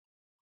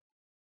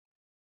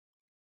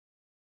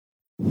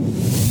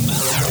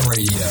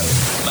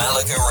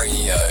Malaga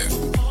Radio.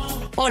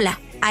 Hola,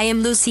 I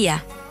am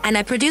Lucia, and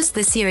I produce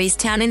the series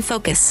Town in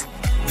Focus.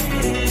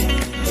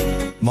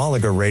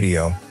 Malaga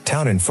Radio,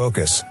 Town in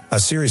Focus, a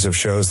series of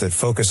shows that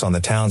focus on the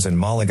towns in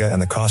Malaga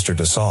and the Costa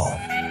del Sol.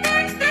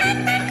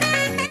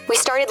 We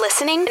started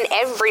listening and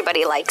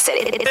everybody likes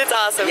it. It's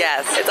awesome.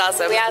 Yes, it's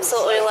awesome. We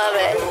absolutely love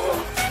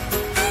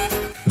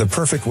it. The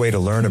perfect way to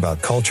learn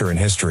about culture and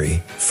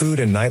history, food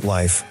and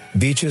nightlife,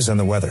 beaches and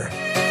the weather.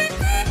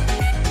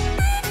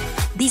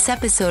 This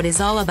episode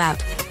is all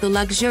about the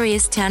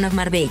luxurious town of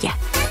Marbella.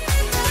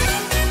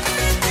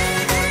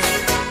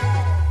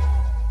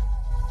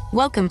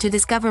 Welcome to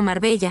Discover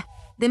Marbella,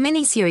 the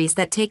mini-series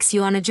that takes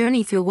you on a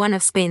journey through one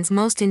of Spain's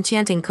most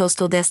enchanting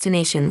coastal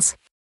destinations.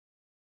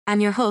 I'm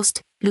your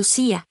host,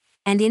 Lucia,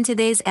 and in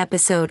today's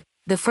episode,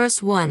 the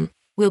first one,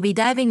 we'll be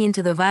diving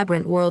into the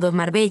vibrant world of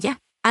Marbella,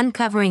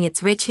 uncovering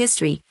its rich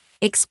history,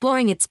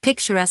 exploring its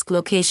picturesque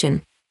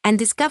location, and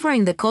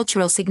discovering the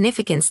cultural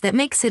significance that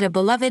makes it a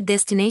beloved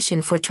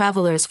destination for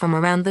travelers from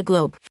around the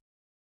globe.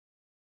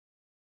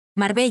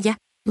 Marbella,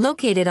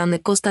 located on the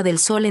Costa del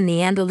Sol in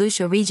the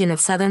Andalusia region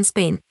of southern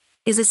Spain,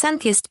 is a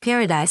sun-kissed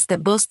paradise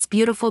that boasts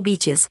beautiful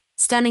beaches,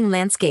 stunning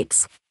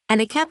landscapes, and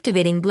a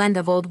captivating blend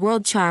of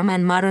old-world charm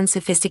and modern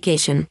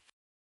sophistication.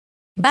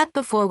 But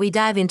before we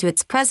dive into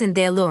its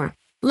present-day allure,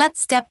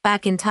 let's step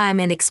back in time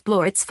and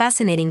explore its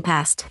fascinating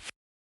past.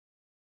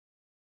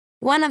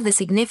 One of the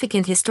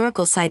significant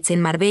historical sites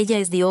in Marbella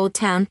is the Old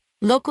Town,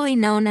 locally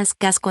known as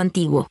Casco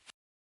Antiguo.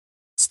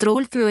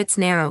 Stroll through its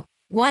narrow,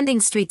 winding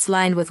streets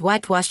lined with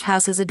whitewashed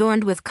houses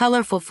adorned with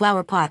colorful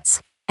flower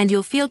pots, and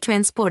you'll feel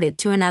transported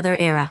to another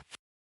era.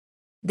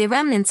 The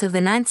remnants of the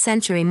 9th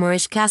century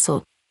Moorish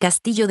castle,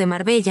 Castillo de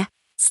Marbella,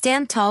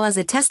 stand tall as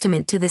a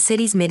testament to the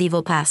city's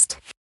medieval past.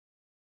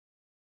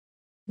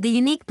 The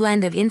unique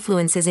blend of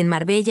influences in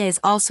Marbella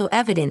is also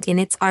evident in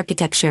its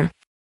architecture.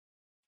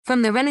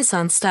 From the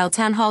Renaissance-style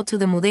town hall to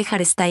the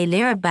Mudéjar-style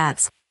Arab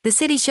baths, the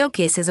city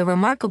showcases a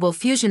remarkable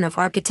fusion of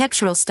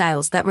architectural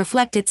styles that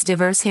reflect its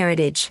diverse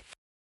heritage.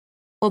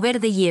 Over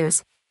the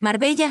years,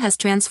 Marbella has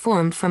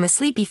transformed from a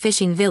sleepy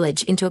fishing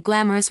village into a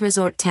glamorous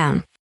resort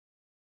town.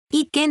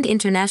 It gained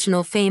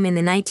international fame in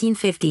the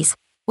 1950s,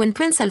 when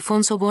Prince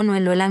Alfonso Bono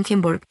en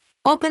Langenburg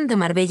opened the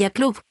Marbella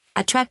Club,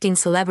 attracting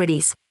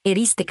celebrities,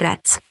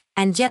 aristocrats,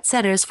 and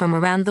jet-setters from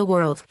around the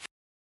world.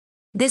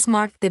 This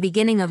marked the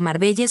beginning of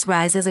Marbella's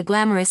rise as a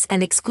glamorous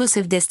and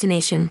exclusive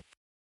destination.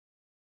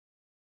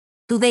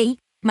 Today,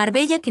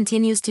 Marbella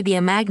continues to be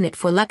a magnet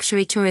for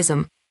luxury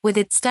tourism, with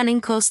its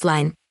stunning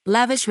coastline,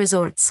 lavish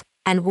resorts,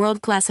 and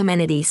world-class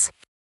amenities.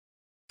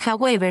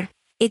 However,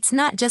 it's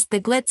not just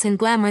the glitz and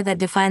glamour that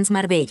defines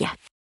Marbella.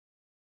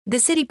 The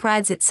city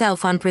prides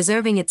itself on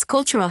preserving its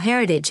cultural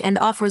heritage and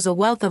offers a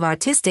wealth of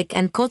artistic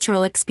and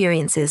cultural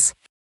experiences.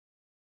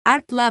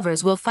 Art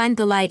lovers will find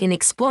delight in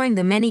exploring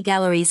the many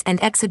galleries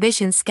and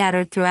exhibitions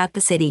scattered throughout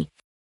the city.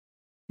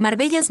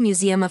 Marbella's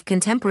Museum of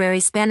Contemporary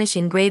Spanish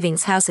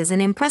Engravings houses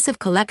an impressive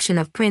collection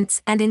of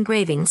prints and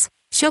engravings,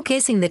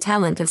 showcasing the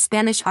talent of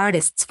Spanish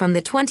artists from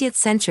the 20th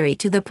century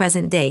to the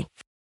present day.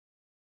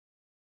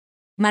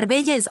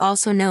 Marbella is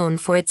also known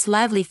for its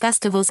lively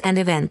festivals and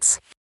events.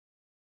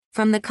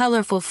 From the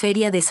colorful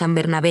Feria de San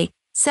Bernabé,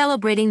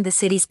 celebrating the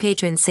city's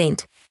patron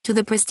saint, to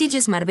the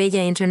prestigious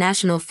Marbella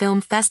International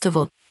Film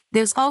Festival,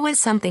 there's always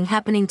something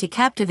happening to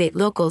captivate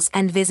locals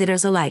and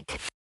visitors alike.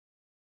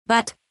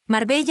 But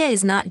Marbella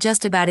is not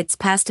just about its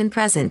past and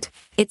present,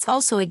 it's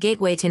also a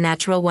gateway to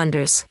natural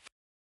wonders.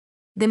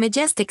 The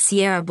majestic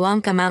Sierra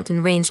Blanca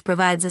mountain range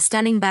provides a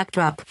stunning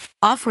backdrop,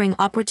 offering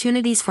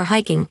opportunities for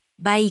hiking,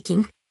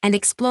 biking, and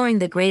exploring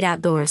the great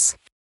outdoors.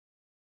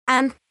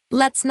 And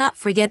let's not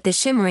forget the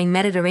shimmering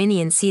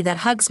Mediterranean Sea that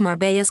hugs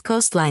Marbella's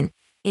coastline,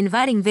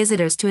 inviting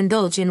visitors to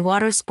indulge in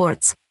water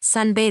sports,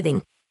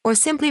 sunbathing, or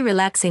simply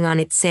relaxing on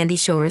its sandy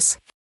shores.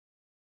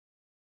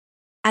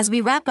 As we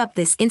wrap up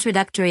this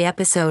introductory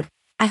episode,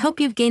 I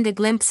hope you've gained a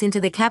glimpse into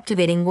the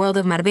captivating world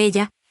of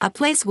Marbella, a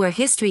place where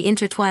history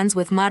intertwines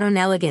with modern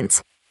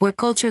elegance, where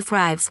culture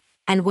thrives,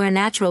 and where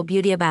natural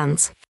beauty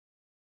abounds.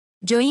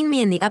 Join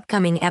me in the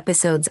upcoming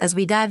episodes as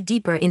we dive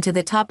deeper into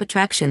the top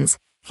attractions,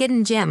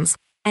 hidden gems,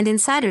 and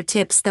insider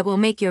tips that will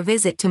make your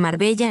visit to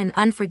Marbella an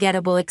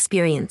unforgettable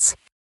experience.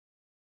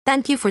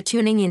 Thank you for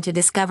tuning in to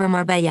Discover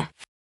Marbella.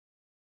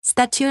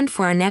 Stay tuned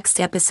for our next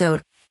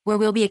episode, where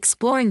we'll be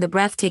exploring the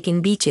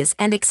breathtaking beaches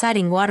and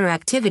exciting water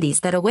activities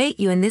that await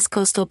you in this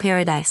coastal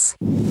paradise.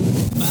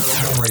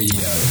 Malaga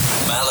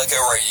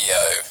Radio.